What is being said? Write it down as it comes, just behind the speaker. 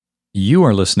You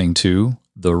are listening to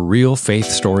the Real Faith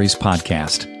Stories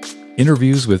Podcast,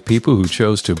 interviews with people who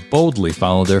chose to boldly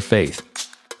follow their faith.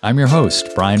 I'm your host,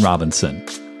 Brian Robinson.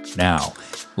 Now,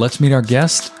 let's meet our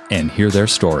guest and hear their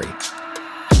story.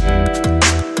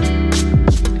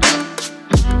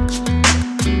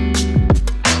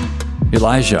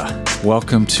 Elijah,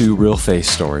 welcome to Real Faith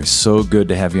Stories. So good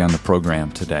to have you on the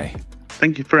program today.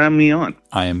 Thank you for having me on.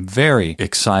 I am very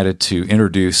excited to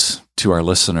introduce to our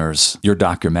listeners your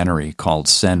documentary called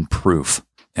Send Proof.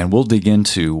 And we'll dig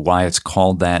into why it's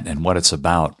called that and what it's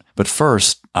about. But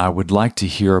first, I would like to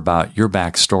hear about your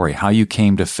backstory, how you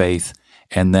came to faith,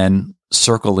 and then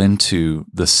circle into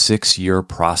the 6-year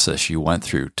process you went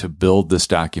through to build this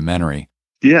documentary.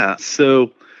 Yeah,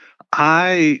 so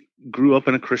I grew up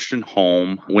in a Christian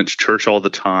home, went to church all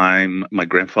the time. My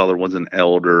grandfather was an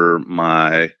elder.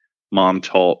 My mom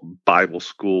taught Bible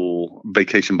school,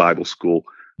 vacation Bible school,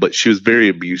 but she was very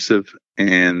abusive,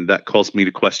 and that caused me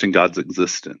to question God's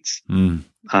existence.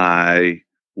 I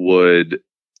would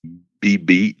be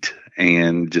beat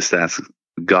and just ask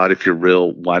God, if you're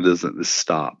real, why doesn't this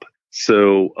stop?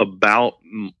 So about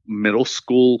middle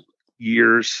school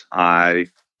years, I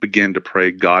began to pray,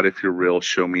 God, if you're real,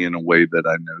 show me in a way that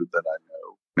I know that I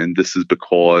know. And this is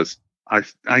because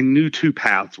I knew two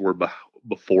paths were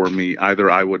before me. Either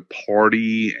I would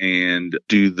party and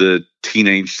do the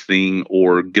teenage thing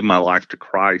or give my life to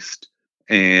Christ.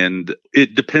 And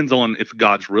it depends on if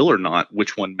God's real or not,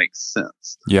 which one makes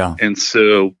sense. Yeah. And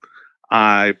so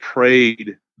I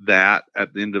prayed that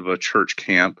at the end of a church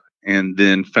camp and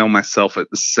then found myself at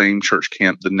the same church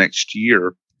camp the next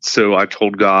year. So I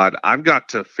told God, I've got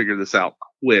to figure this out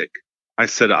quick. I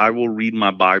said, I will read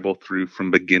my Bible through from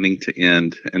beginning to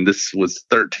end. And this was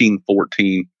 13,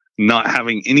 14. Not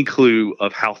having any clue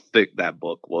of how thick that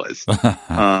book was.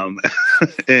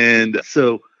 And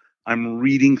so I'm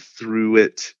reading through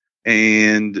it,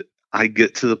 and I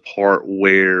get to the part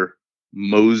where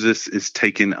Moses is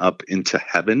taken up into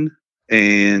heaven,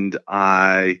 and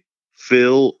I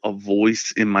feel a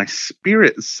voice in my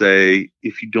spirit say,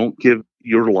 if you don't give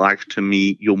your life to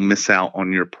me, you'll miss out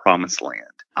on your promised land.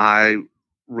 I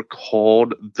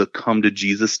recalled the Come to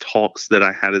Jesus talks that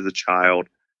I had as a child,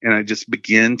 and I just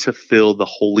began to feel the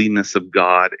holiness of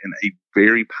God in a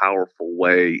very powerful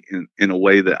way, in a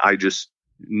way that I just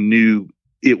knew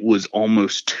it was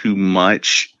almost too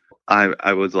much.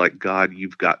 I was like, God,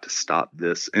 you've got to stop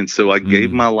this. And so I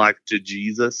gave my life to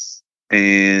Jesus,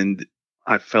 and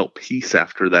I felt peace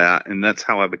after that. And that's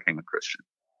how I became a Christian.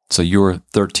 So you were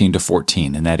 13 to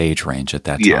 14 in that age range at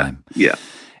that time. Yeah.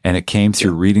 And it came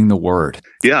through reading the Word.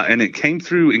 Yeah, and it came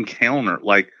through encounter,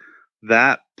 like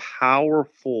that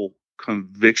powerful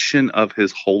conviction of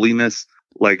his holiness.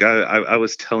 Like I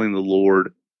was telling the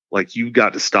Lord, like, you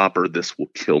got to stop or this will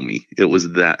kill me. It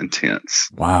was that intense.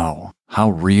 Wow.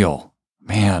 How real,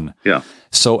 man. Yeah.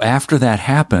 So after that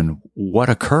happened, what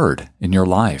occurred in your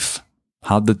life?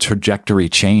 How'd the trajectory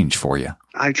change for you?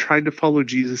 I tried to follow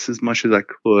Jesus as much as I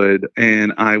could,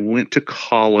 and I went to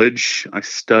college. I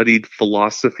studied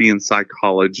philosophy and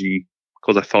psychology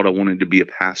because I thought I wanted to be a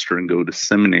pastor and go to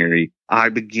seminary. I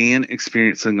began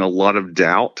experiencing a lot of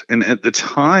doubt. And at the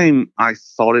time, I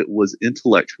thought it was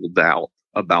intellectual doubt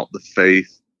about the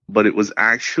faith, but it was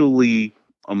actually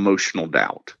emotional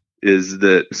doubt. Is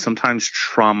that sometimes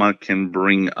trauma can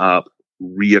bring up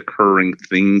reoccurring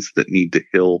things that need to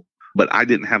heal, but I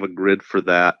didn't have a grid for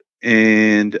that.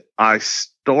 And I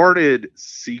started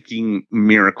seeking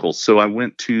miracles. So I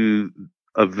went to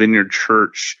a Vineyard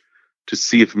church to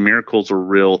see if miracles are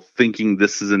real, thinking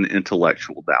this is an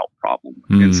intellectual doubt problem.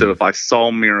 And so if I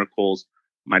saw miracles,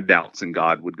 my doubts in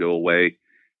God would go away.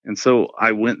 And so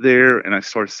I went there and I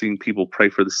started seeing people pray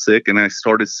for the sick, and I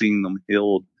started seeing them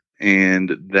healed.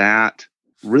 And that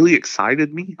really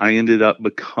excited me. I ended up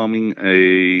becoming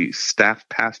a staff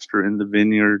pastor in the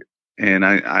Vineyard, and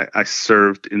I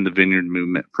served in the Vineyard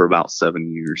movement for about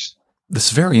 7 years. This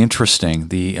is very interesting,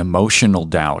 the emotional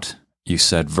doubt, you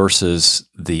said, versus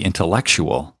the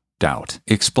intellectual doubt.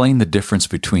 Explain the difference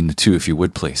between the two, if you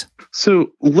would, please.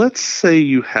 So let's say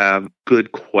you have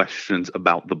good questions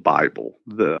about the Bible.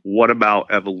 What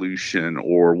about evolution,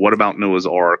 or what about Noah's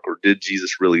Ark, or did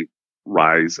Jesus really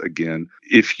rise again?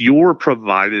 If you're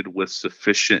provided with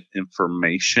sufficient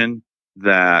information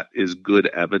that is good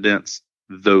evidence,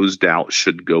 those doubts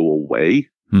should go away.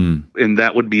 And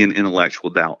that would be an intellectual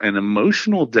doubt. An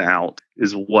emotional doubt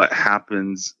is what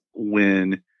happens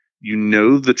when you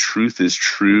know the truth is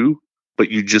true, but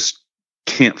you just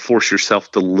can't force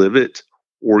yourself to live it,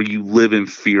 or you live in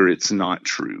fear it's not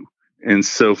true. And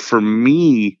so for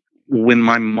me, when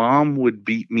my mom would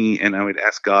beat me and I would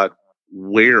ask God,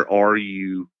 where are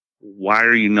you? why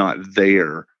are you not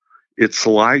there? It's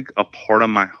like a part of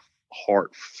my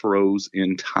heart froze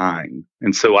in time.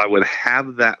 And so I would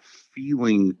have that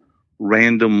feeling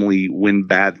randomly when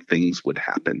bad things would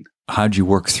happen. How'd you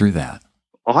work through that?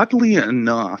 Oddly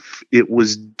enough, it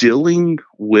was dealing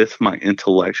with my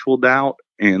intellectual doubt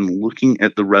and looking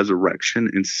at the resurrection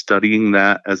and studying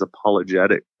that as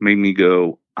apologetic made me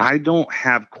go, I don't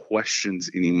have questions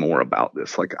anymore about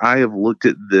this. Like, I have looked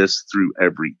at this through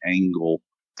every angle.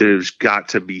 There's got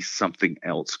to be something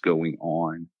else going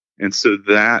on. And so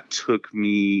that took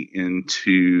me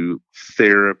into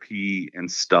therapy and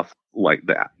stuff like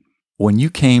that. When you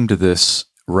came to this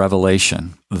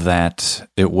revelation that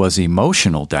it was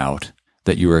emotional doubt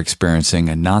that you were experiencing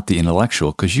and not the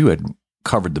intellectual, because you had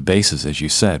covered the bases, as you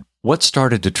said, what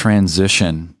started to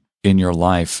transition in your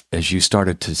life as you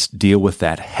started to deal with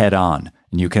that head on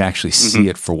and you could actually see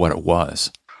it for what it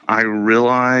was? I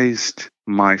realized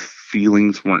my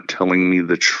feelings weren't telling me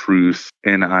the truth,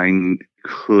 and I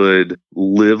could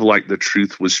live like the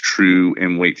truth was true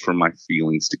and wait for my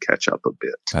feelings to catch up a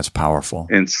bit. That's powerful.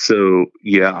 And so,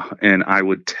 and I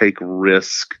would take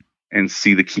risk and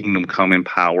see the kingdom come in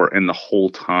power, and the whole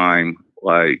time,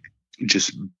 like,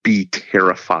 just be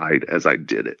terrified as I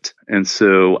did it. And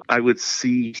so I would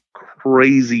see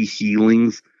crazy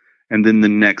healings, and then the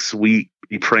next week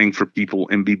be praying for people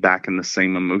and be back in the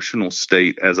same emotional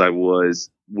state as I was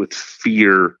with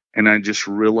fear. And I just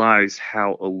realized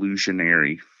how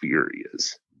illusionary fear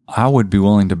is. I would be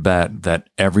willing to bet that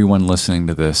everyone listening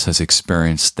to this has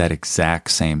experienced that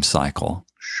exact same cycle.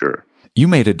 Sure. You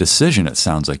made a decision, it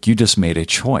sounds like. You just made a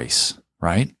choice,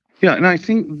 right? Yeah, and I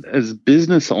think as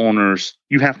business owners,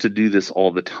 you have to do this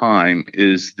all the time,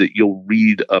 is that you'll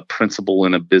read a principle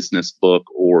in a business book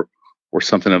or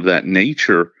something of that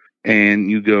nature, and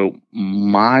you go,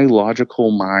 my logical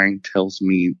mind tells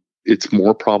me it's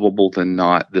more probable than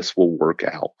not this will work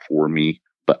out for me,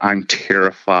 but I'm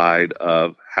terrified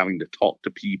of having to talk to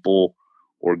people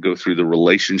or go through the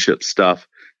relationship stuff.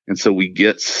 And so we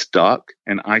get stuck,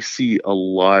 and I see a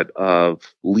lot of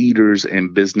leaders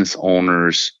and business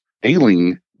owners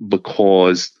failing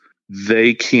because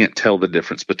they can't tell the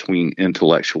difference between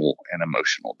intellectual and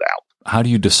emotional doubt. How do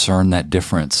you discern that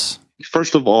difference?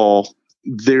 First of all,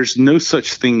 there's no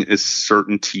such thing as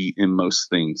certainty in most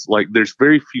things. Like, there's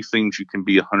very few things you can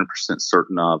be 100%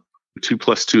 certain of. 2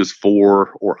 + 2 is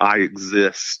 4, or I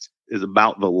exist is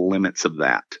about the limits of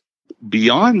that.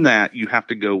 Beyond that, you have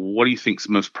to go, what do you think is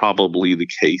most probably the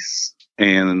case,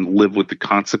 and live with the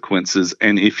consequences.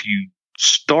 And if you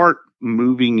start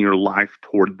moving your life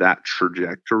toward that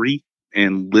trajectory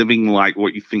and living like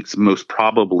what you think is most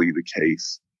probably the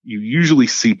case, you usually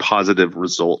see positive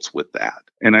results with that.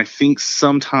 And I think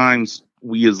sometimes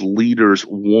we as leaders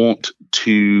want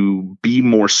to be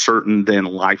more certain than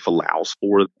life allows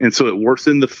for. And so it works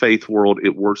in the faith world,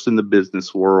 it works in the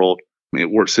business world,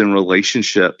 it works in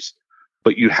relationships.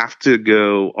 But you have to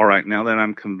go, all right, now that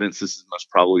I'm convinced this is most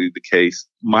probably the case,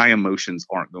 my emotions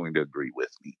aren't going to agree with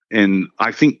me. And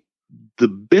I think the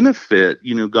benefit,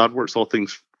 God works all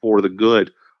things for the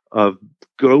good, of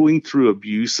going through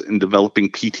abuse and developing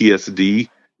PTSD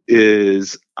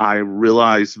is I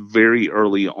realized very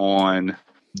early on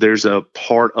there's a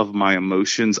part of my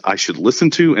emotions I should listen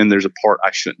to, and there's a part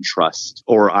I shouldn't trust,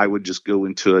 or I would just go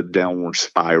into a downward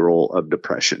spiral of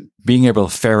depression. Being able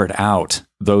to ferret out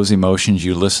those emotions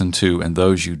you listen to and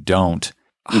those you don't,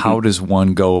 how does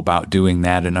one go about doing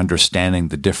that and understanding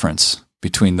the difference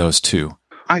between those two?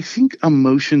 I think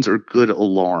emotions are good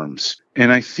alarms,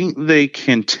 and I think they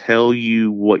can tell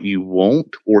you what you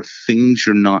want or things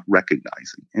you're not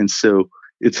recognizing. And so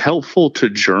it's helpful to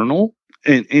journal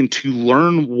and to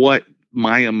learn what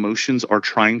my emotions are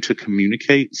trying to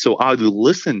communicate. So I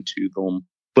listen to them,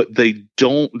 but they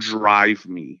don't drive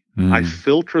me. I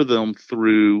filter them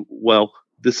through, well,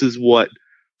 this is what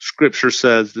Scripture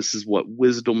says, this is what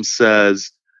wisdom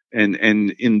says. And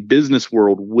in business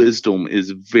world, wisdom is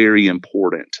very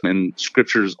important. And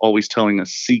Scripture is always telling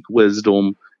us, seek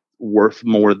wisdom, worth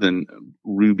more than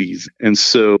rubies. And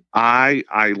so I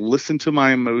listen to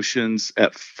my emotions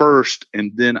at first,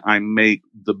 and then I make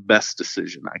the best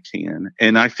decision I can.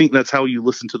 And I think that's how you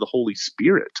listen to the Holy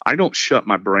Spirit. I don't shut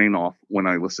my brain off when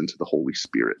I listen to the Holy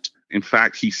Spirit. In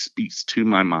fact, He speaks to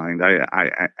my mind.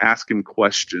 I ask Him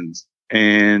questions,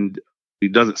 and He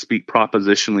doesn't speak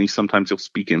propositionally. Sometimes He'll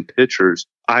speak in pictures.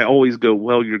 I always go,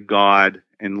 well, you're God,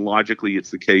 and logically it's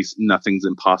the case. Nothing's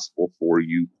impossible for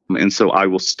you. And so I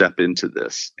will step into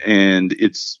this. And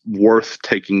it's worth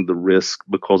taking the risk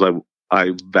because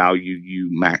I value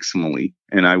you maximally,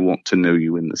 and I want to know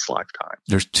you in this lifetime.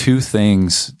 There's two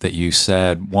things that you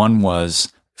said. One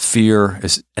was fear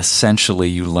is essentially,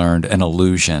 you learned, an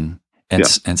illusion. And,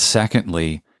 and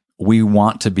secondly, we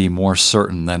want to be more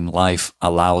certain than life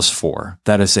allows for.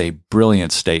 That is a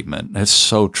brilliant statement. It's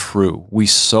so true. We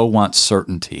so want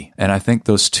certainty. And I think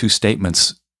those two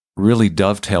statements really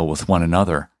dovetail with one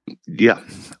another. Yeah.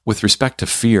 With respect to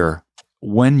fear,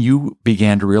 when you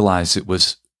began to realize it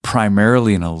was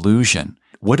primarily an illusion,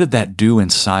 what did that do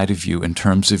inside of you in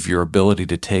terms of your ability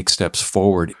to take steps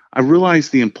forward? I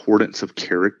realized the importance of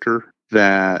character,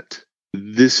 that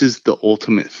this is the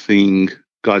ultimate thing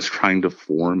God's trying to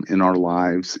form in our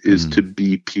lives, is to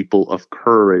be people of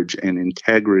courage and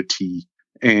integrity.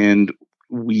 And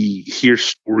we hear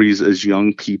stories as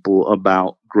young people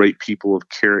about great people of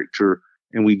character,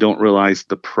 and we don't realize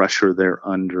the pressure they're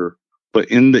under. But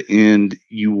in the end,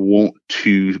 you want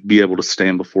to be able to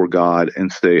stand before God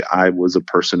and say, I was a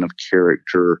person of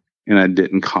character and I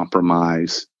didn't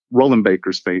compromise. Roland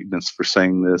Baker's famous for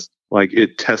saying this, like,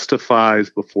 it testifies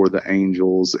before the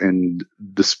angels and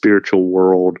the spiritual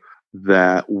world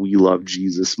that we love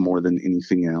Jesus more than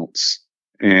anything else.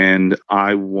 And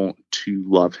I want to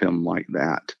love him like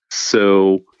that.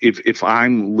 So if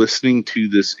I'm listening to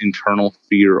this internal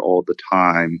fear all the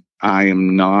time, I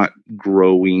am not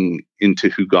growing into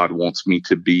who God wants me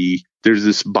to be. There's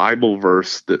this Bible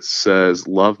verse that says,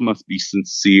 love must be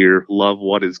sincere, love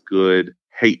what is good,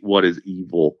 hate what is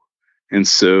evil. And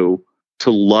so to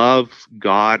love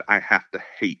God, I have to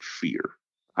hate fear.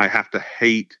 I have to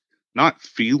hate not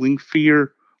feeling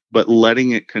fear, but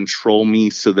letting it control me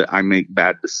so that I make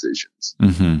bad decisions.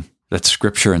 Mm-hmm. That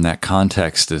scripture in that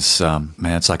context is,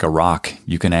 man, it's like a rock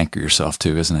you can anchor yourself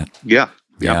to, isn't it?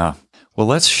 Yeah. Well,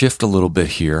 let's shift a little bit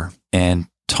here and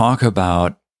talk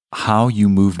about how you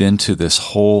moved into this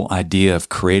whole idea of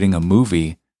creating a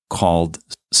movie called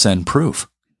Send Proof.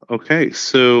 Okay,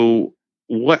 so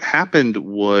what happened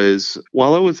was,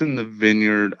 while I was in the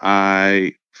vineyard,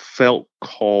 I felt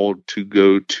called to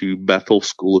go to Bethel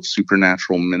School of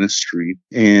Supernatural Ministry,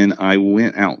 and I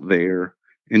went out there.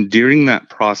 And during that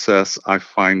process, I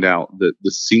find out that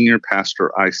the senior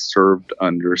pastor I served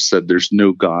under said there's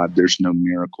no God, there's no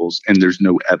miracles, and there's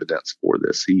no evidence for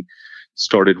this. He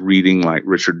started reading like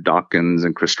Richard Dawkins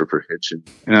and Christopher Hitchens.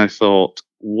 And I thought,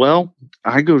 well,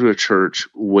 I go to a church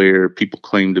where people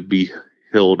claim to be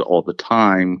healed all the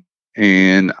time.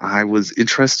 And I was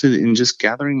interested in just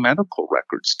gathering medical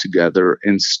records together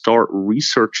and start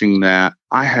researching that.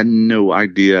 I had no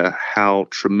idea how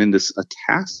tremendous a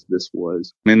task this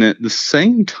was. And at the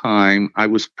same time, I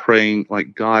was praying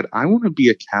like, God, I want to be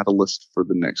a catalyst for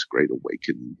the next great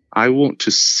awakening. I want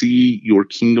to see your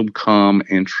kingdom come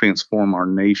and transform our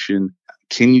nation.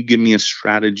 Can you give me a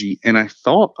strategy? And I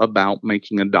thought about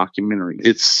making a documentary.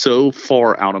 It's so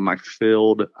far out of my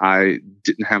field. I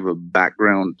didn't have a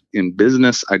background in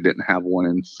business. I didn't have one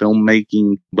in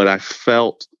filmmaking, but I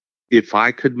felt if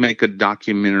I could make a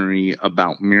documentary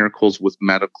about miracles with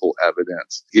medical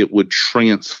evidence, it would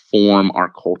transform our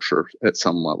culture at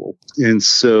some level. And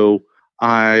so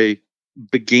I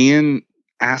began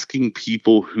asking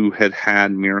people who had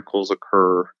had miracles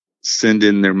occur, send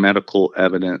in their medical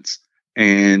evidence.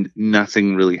 And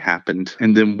nothing really happened.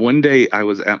 And then one day I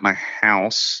was at my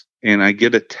house and I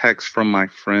get a text from my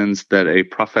friends that a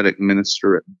prophetic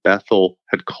minister at Bethel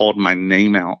had called my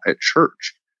name out at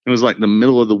church. It was like the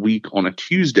middle of the week on a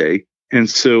Tuesday. And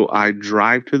so I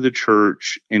drive to the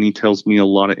church and he tells me a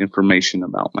lot of information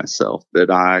about myself,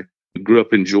 that I grew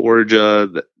up in Georgia,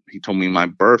 that he told me my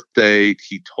birth date.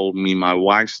 He told me my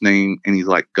wife's name. And he's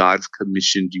like, God's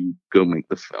commissioned you, go make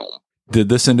the film. Did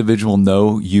this individual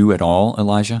know you at all,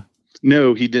 Elijah?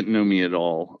 No, he didn't know me at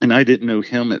all. And I didn't know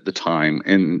him at the time.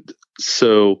 And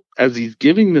so as he's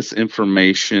giving this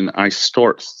information, I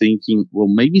start thinking, well,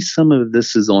 maybe some of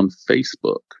this is on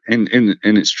Facebook. And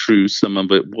it's true, some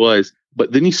of it was.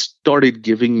 But then he started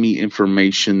giving me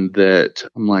information that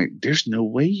I'm like, there's no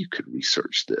way you could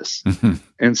research this.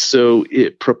 And so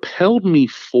it propelled me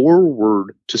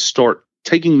forward to start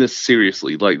taking this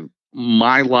seriously. Like,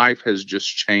 my life has just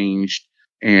changed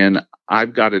and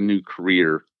I've got a new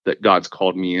career that God's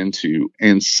called me into.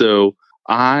 And so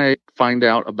I find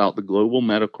out about the Global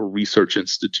Medical Research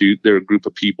Institute. They're a group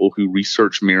of people who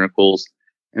research miracles.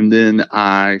 And then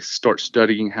I start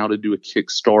studying how to do a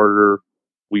Kickstarter.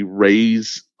 We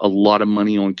raise a lot of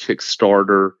money on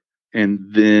Kickstarter. And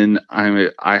then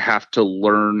I have to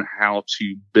learn how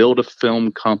to build a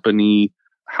film company,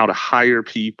 how to hire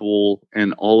people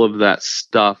and all of that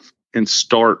stuff, and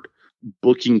start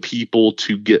booking people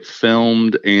to get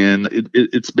filmed. And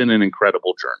it's been an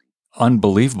incredible journey.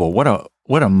 Unbelievable.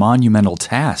 What a monumental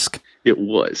task. It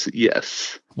was,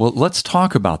 yes. Well, let's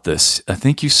talk about this. I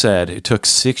think you said it took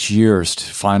 6 years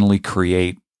to finally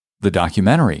create the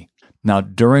documentary. Now,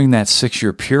 during that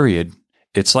 6-year period,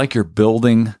 it's like you're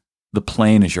building the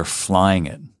plane as you're flying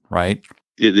it, right?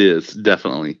 It is,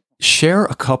 definitely. Share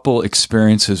a couple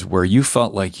experiences where you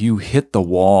felt like you hit the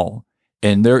wall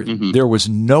and there was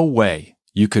no way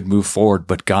you could move forward,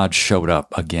 but God showed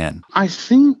up again. I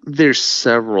think there's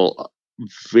several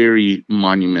very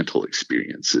monumental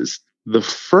experiences. The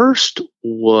first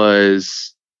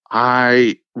was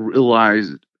I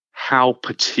realized how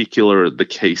particular the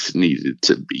case needed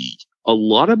to be. A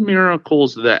lot of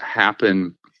miracles that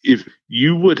happen, if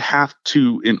you would have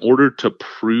to, in order to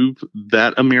prove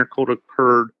that a miracle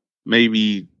occurred,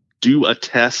 maybe do a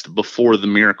test before the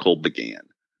miracle began.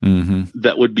 Mm-hmm.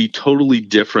 That would be totally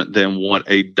different than what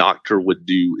a doctor would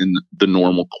do in the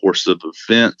normal course of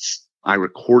events. I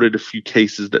recorded a few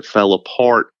cases that fell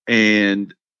apart,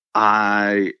 and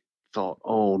I thought,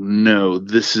 oh no,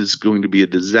 this is going to be a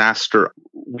disaster.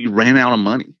 We ran out of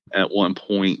money at one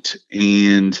point,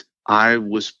 and I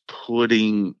was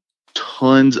putting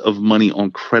tons of money on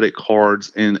credit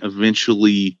cards, and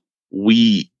eventually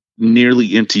we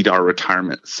nearly emptied our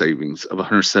retirement savings of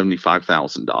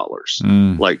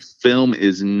 $175,000. Like, film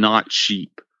is not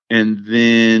cheap. And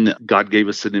then God gave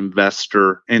us an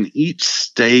investor, and each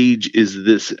stage is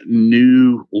this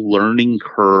new learning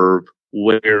curve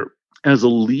where, as a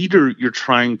leader, you're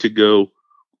trying to go,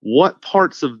 what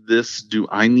parts of this do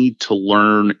I need to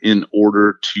learn in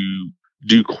order to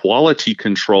do quality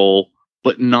control,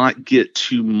 but not get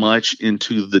too much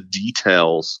into the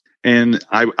details? And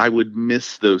I would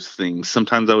miss those things.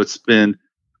 Sometimes I would spend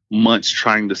months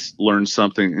trying to learn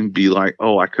something and be like,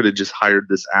 oh, I could have just hired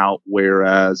this out.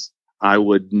 Whereas I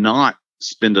would not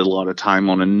spend a lot of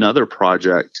time on another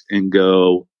project and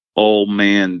go, oh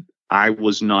man, I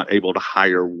was not able to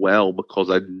hire well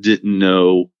because I didn't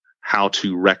know how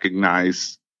to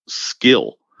recognize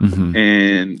skill. Mm-hmm.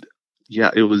 And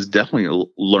yeah, it was definitely a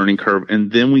learning curve.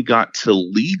 And then we got to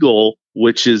legal,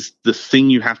 which is the thing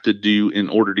you have to do in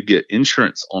order to get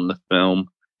insurance on the film.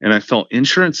 And I felt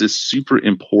insurance is super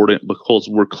important because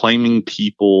we're claiming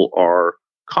people are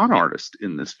con artists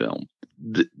in this film.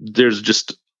 There's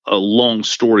just a long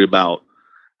story about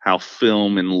how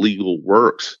film and legal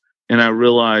works. And I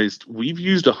realized we've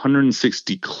used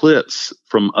 160 clips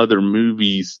from other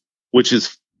movies, which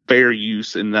is fair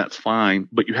use, and that's fine.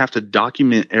 But you have to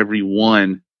document every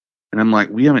one. And I'm like,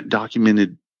 we haven't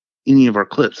documented any of our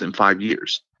clips in 5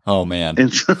 years. Oh, man.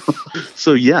 And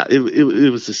so yeah,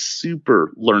 it was a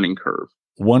super learning curve.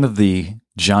 One of the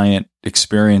giant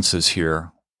experiences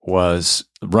here was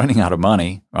running out of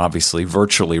money, obviously,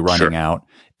 virtually running out.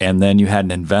 And then you had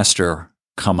an investor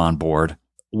come on board.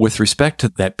 With respect to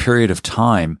that period of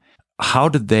time, how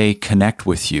did they connect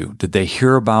with you? Did they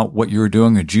hear about what you were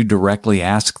doing, or did you directly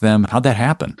ask them? How'd that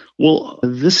happen? Well,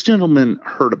 this gentleman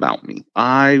heard about me.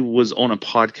 I was on a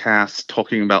podcast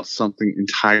talking about something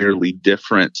entirely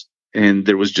different, and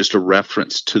there was just a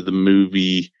reference to the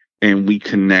movie, and we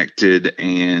connected,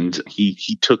 and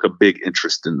he took a big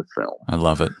interest in the film. I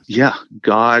love it. Yeah,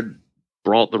 God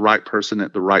brought the right person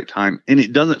at the right time, and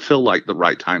it doesn't feel like the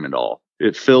right time at all.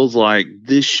 It feels like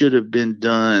this should have been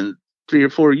done 3 or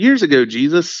 4 years ago,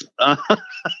 Jesus.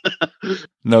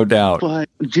 No doubt. But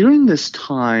during this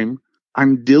time,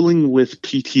 I'm dealing with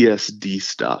PTSD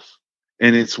stuff.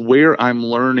 And it's where I'm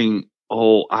learning,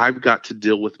 oh, I've got to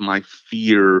deal with my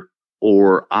fear,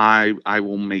 or I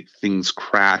will make things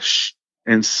crash.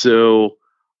 And so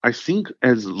I think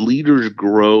as leaders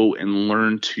grow and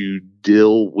learn to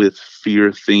deal with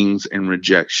fear things and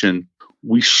rejection,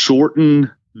 we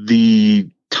shorten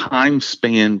the time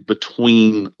span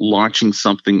between launching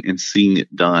something and seeing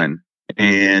it done.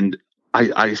 And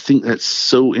I think that's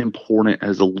so important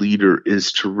as a leader,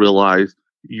 is to realize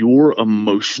your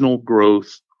emotional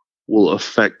growth will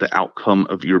affect the outcome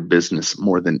of your business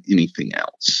more than anything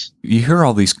else. You hear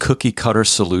all these cookie cutter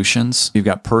solutions. You've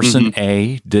got person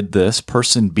A did this,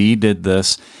 person B did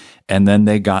this, and then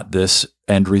they got this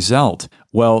end result.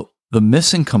 Well, the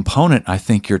missing component I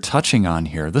think you're touching on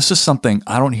here, this is something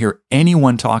I don't hear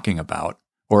anyone talking about,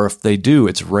 or if they do,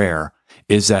 it's rare,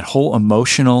 is that whole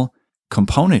emotional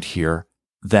component here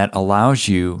that allows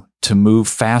you to move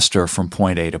faster from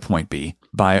point A to point B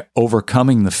by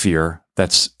overcoming the fear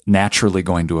that's naturally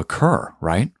going to occur,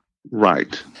 right?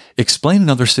 Right. Explain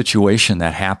another situation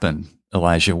that happened,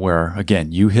 Elijah, where,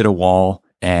 again, you hit a wall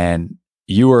and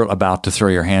you were about to throw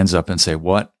your hands up and say,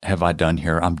 what have I done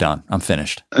here? I'm done. I'm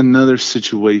finished. Another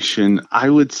situation, I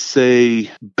would say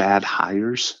bad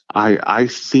hires. I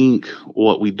think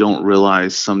what we don't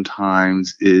realize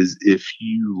sometimes is if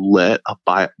you let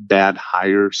a bad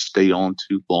hire stay on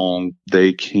too long,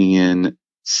 they can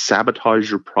sabotage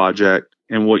your project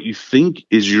And what you think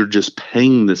is you're just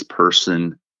paying this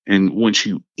person. And once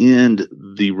you end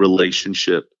the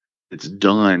relationship, it's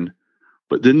done.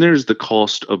 But then there's the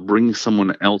cost of bringing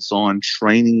someone else on,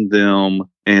 training them,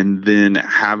 and then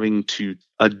having to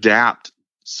adapt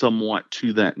somewhat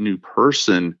to that new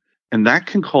person. And that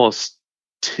can cost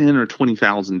 $10,000 or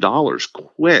 $20,000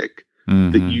 quick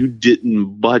that you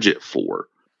didn't budget for.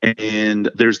 And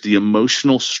there's the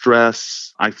emotional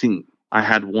stress. I think I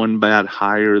had one bad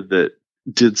hire that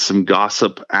did some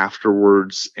gossip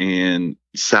afterwards and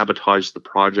sabotaged the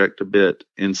project a bit.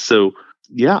 And so,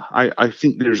 yeah, I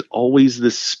think there's always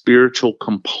this spiritual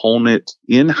component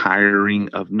in hiring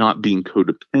of not being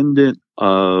codependent,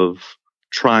 of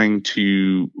trying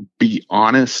to be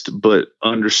honest, but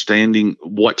understanding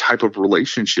what type of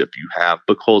relationship you have.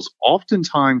 Because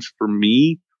oftentimes for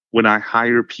me, when I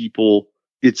hire people,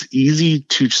 it's easy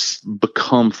to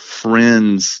become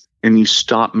friends and you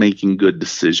stop making good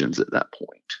decisions at that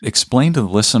point. Explain to the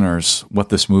listeners what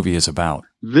this movie is about.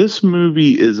 This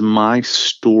movie is my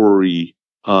story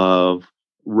of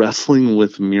wrestling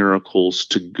with miracles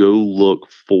to go look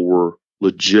for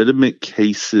legitimate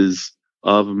cases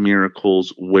of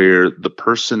miracles where the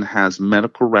person has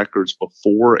medical records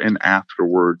before and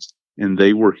afterwards, and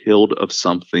they were healed of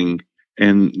something.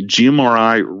 And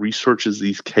GMRI researches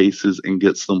these cases and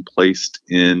gets them placed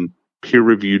in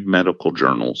peer-reviewed medical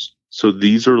journals. So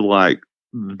these are like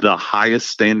the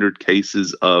highest standard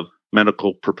cases of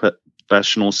medical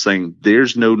professionals saying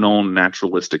there's no known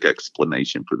naturalistic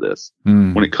explanation for this.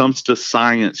 When it comes to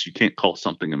science, you can't call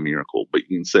something a miracle, but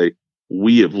you can say,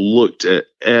 we have looked at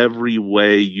every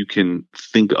way you can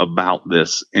think about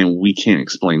this, and we can't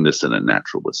explain this in a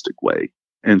naturalistic way.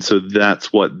 And so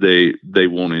that's what they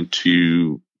wanted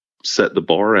to set the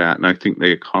bar at, and I think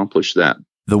they accomplished that.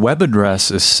 The web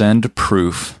address is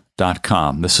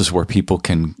sendproof.com. This is where people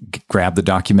can grab the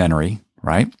documentary,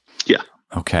 right? Yeah.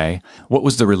 Okay. What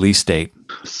was the release date?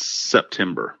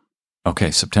 September.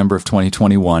 Okay, September of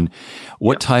 2021.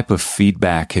 What type of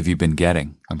feedback have you been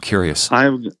getting? I'm curious.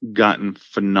 I've gotten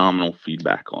phenomenal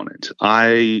feedback on it.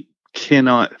 I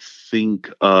cannot think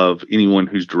of anyone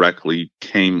who's directly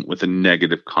came with a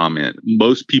negative comment.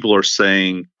 Most people are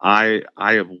saying, I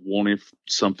have wanted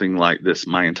something like this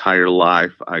my entire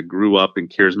life. I grew up in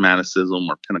charismaticism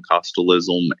or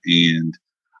Pentecostalism, and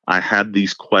I had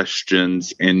these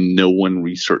questions and no one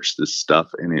researched this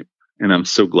stuff in it. And I'm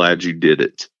so glad you did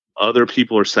it. Other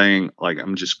people are saying, like,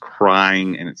 I'm just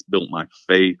crying and it's built my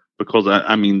faith, because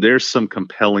I mean, there's some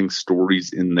compelling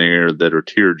stories in there that are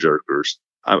tearjerkers.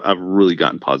 I've really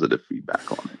gotten positive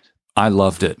feedback on it. I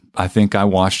loved it. I think I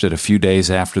watched it a few days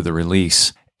after the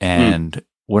release. And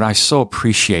what I so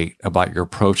appreciate about your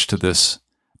approach to this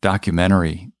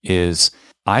documentary is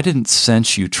I didn't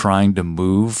sense you trying to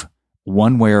move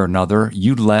one way or another.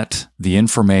 You let the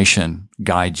information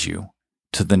guide you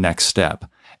to the next step.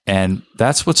 And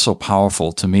that's what's so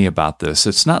powerful to me about this.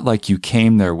 It's not like you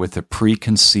came there with a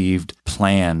preconceived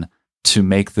plan to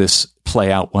make this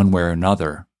play out one way or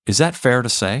another. Is that fair to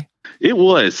say? It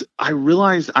was. I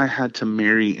realized I had to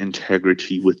marry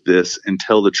integrity with this and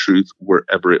tell the truth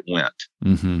wherever it went.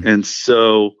 And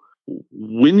so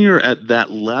when you're at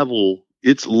that level,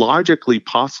 it's logically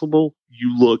possible.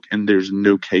 You look and there's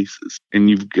no cases, and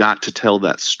you've got to tell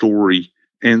that story.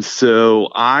 And so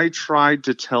I tried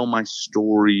to tell my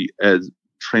story as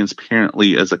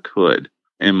transparently as I could,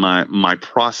 and my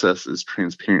process as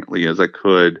transparently as I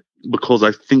could, because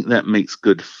I think that makes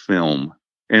good film.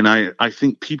 And I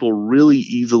think people really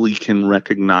easily can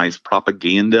recognize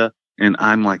propaganda. And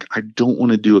I'm like, I don't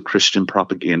want to do a Christian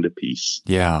propaganda piece.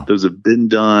 Yeah. Those have been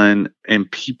done and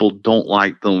people don't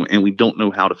like them, and we don't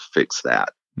know how to fix that.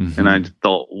 And I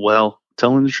thought, well,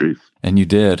 telling the truth. And you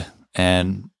did.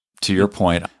 And to your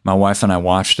point, my wife and I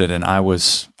watched it, and I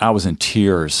was in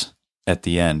tears at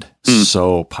the end.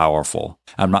 So powerful.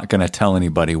 I'm not going to tell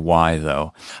anybody why,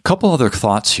 though. A couple other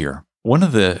thoughts here. One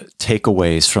of the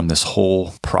takeaways from this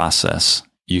whole process,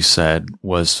 you said,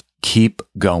 was keep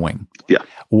going. Yeah.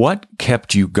 What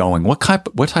kept you going? What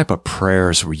type of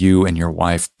prayers were you and your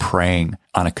wife praying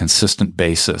on a consistent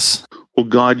basis? Well,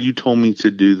 God, you told me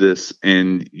to do this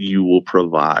and you will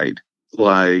provide.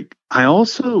 Like, I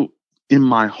also in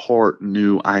my heart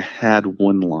knew I had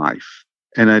one life,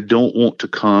 and I don't want to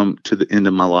come to the end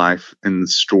of my life and the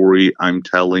story I'm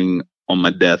telling on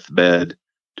my deathbed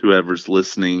to whoever's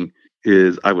listening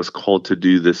is I was called to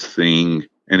do this thing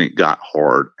and it got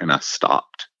hard and I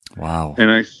stopped. Wow. And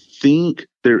I think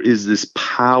there is this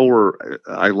power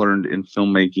I learned in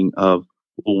filmmaking of,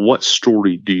 well, what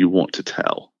story do you want to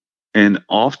tell? And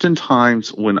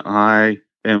oftentimes when I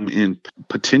am in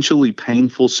potentially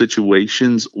painful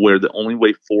situations where the only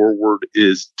way forward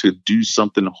is to do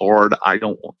something hard I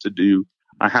don't want to do,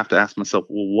 I have to ask myself,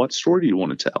 well, what story do you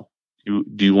want to tell?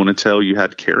 Do you want to tell you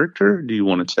had character? Do you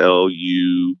want to tell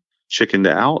you chickened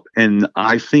out? And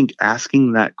I think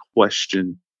asking that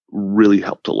question really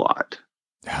helped a lot.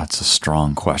 That's a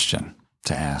strong question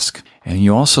to ask. And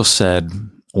you also said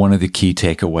one of the key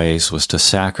takeaways was to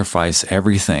sacrifice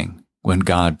everything when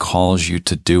God calls you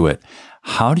to do it.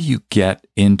 How do you get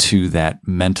into that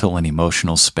mental and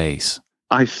emotional space?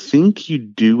 I think you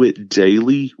do it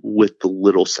daily with the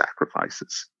little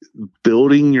sacrifices.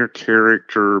 Building your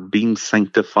character, being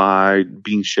sanctified,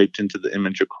 being shaped into the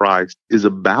image of Christ is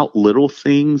about little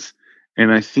things.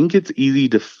 And I think it's easy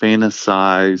to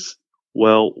fantasize,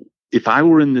 well, if I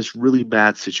were in this really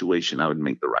bad situation, I would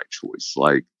make the right choice.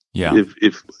 Like, yeah.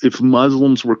 if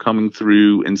Muslims were coming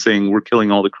through and saying, we're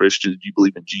killing all the Christians, do you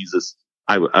believe in Jesus?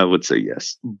 I would say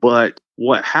yes. But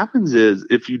what happens is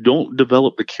if you don't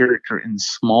develop the character in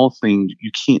small things,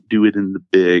 you can't do it in the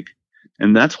big.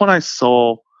 And that's what I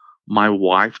saw my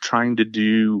wife trying to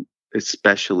do,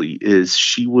 especially, is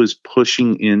she was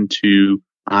pushing into,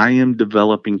 I am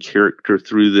developing character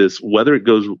through this, whether it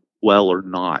goes well or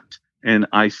not. And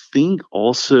I think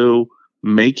also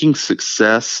making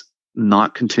success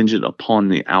not contingent upon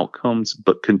the outcomes,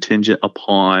 but contingent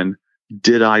upon,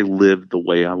 did I live the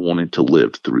way I wanted to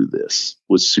live through this,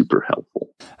 was super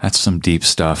helpful. That's some deep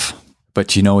stuff.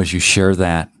 But as you share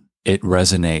that, it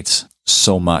resonates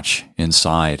so much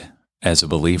inside as a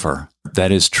believer. That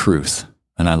is truth.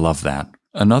 And I love that.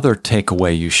 Another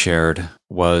takeaway you shared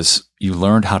was you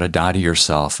learned how to die to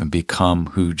yourself and become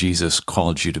who Jesus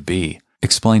called you to be.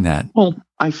 Explain that. Well,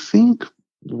 I think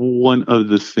one of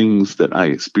the things that I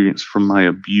experienced from my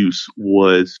abuse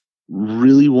was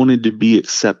really wanted to be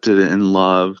accepted and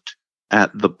loved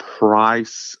at the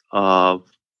price of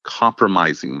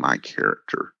compromising my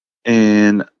character.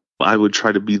 And I would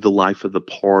try to be the life of the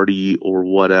party or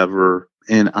whatever.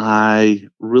 And I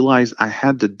realized I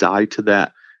had to die to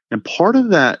that. And part of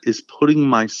that is putting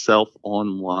myself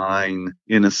online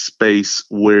in a space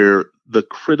where the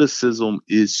criticism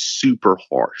is super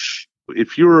harsh.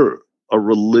 If you're a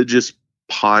religious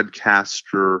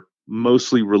podcaster,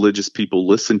 mostly religious people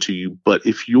listen to you. But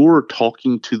if you're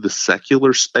talking to the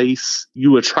secular space,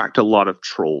 you attract a lot of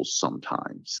trolls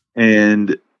sometimes.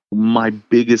 And my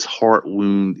biggest heart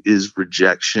wound is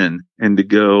rejection. And to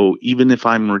go, even if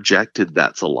I'm rejected,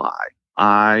 that's a lie.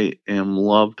 I am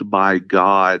loved by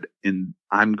God, and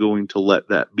I'm going to let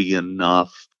that be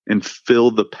enough and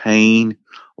feel the pain.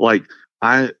 Like,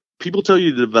 people tell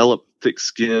you to develop thick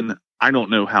skin. I don't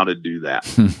know how to do that.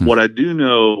 What I do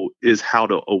know is how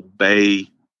to obey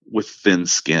with thin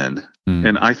skin.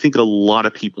 And I think a lot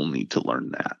of people need to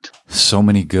learn that. So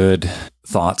many good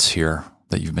thoughts here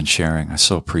that you've been sharing. I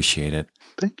so appreciate it.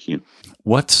 Thank you.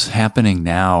 What's happening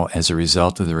now as a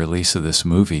result of the release of this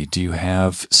movie? Do you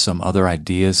have some other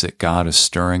ideas that God is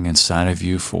stirring inside of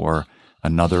you for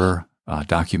another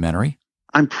documentary?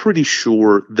 I'm pretty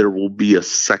sure there will be a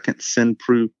second Sin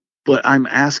Proof, but I'm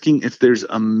asking if there's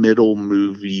a middle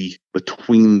movie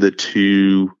between the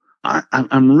two.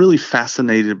 I'm really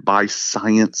fascinated by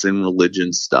science and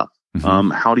religion stuff.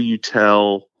 Mm-hmm. How do you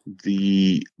tell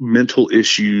the mental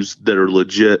issues that are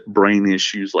legit brain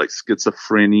issues like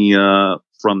schizophrenia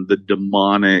from the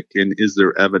demonic, and is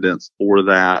there evidence for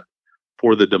that,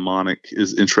 for the demonic,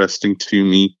 is interesting to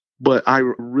me. But I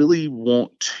really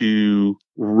want to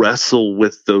wrestle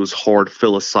with those hard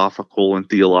philosophical and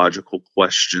theological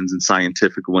questions and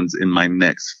scientific ones in my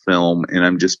next film. And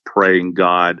I'm just praying,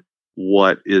 God,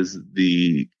 what is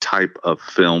the type of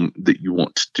film that you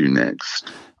want to do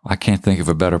next? I can't think of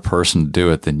a better person to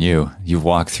do it than you. You've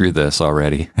walked through this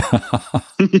already.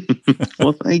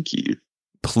 Well, thank you.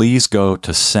 Please go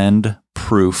to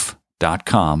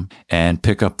sendproof.com and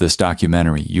pick up this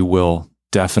documentary. You will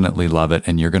definitely love it,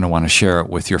 and you're going to want to share it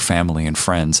with your family and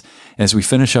friends. As we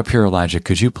finish up here, Elijah,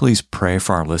 could you please pray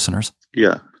for our listeners?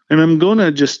 Yeah. And I'm going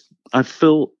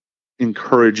to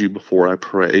encourage you before I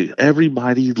pray.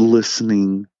 Everybody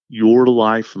listening, your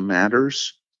life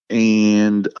matters.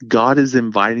 And God is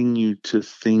inviting you to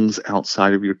things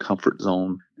outside of your comfort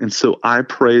zone. And so I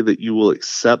pray that you will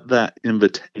accept that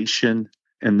invitation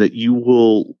and that you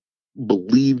will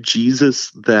believe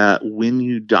Jesus, that when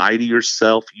you die to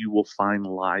yourself, you will find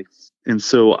life. And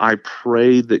so I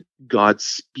pray that God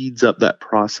speeds up that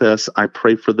process. I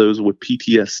pray for those with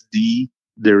PTSD.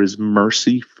 There is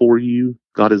mercy for you.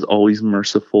 God is always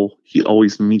merciful. He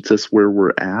always meets us where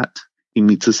we're at. He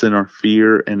meets us in our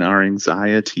fear and our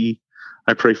anxiety.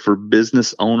 I pray for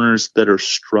business owners that are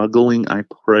struggling. I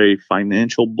pray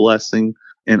financial blessing.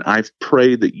 And I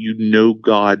pray that you know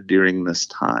God during this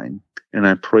time. And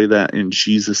I pray that in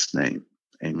Jesus' name.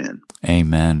 Amen.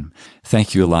 Amen.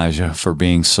 Thank you, Elijah, for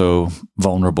being so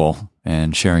vulnerable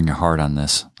and sharing your heart on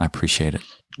this. I appreciate it.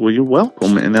 Well, you're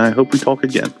welcome, and I hope we talk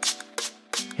again.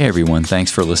 Hey, everyone.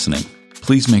 Thanks for listening.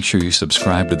 Please make sure you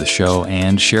subscribe to the show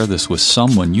and share this with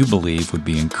someone you believe would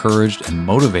be encouraged and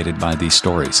motivated by these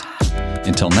stories.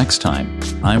 Until next time,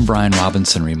 I'm Brian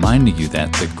Robinson, reminding you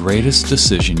that the greatest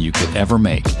decision you could ever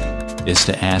make is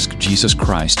to ask Jesus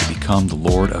Christ to become the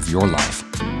Lord of your life.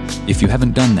 If you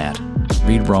haven't done that,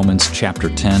 read Romans chapter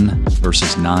 10,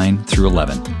 verses 9 through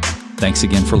 11. Thanks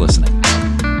again for listening.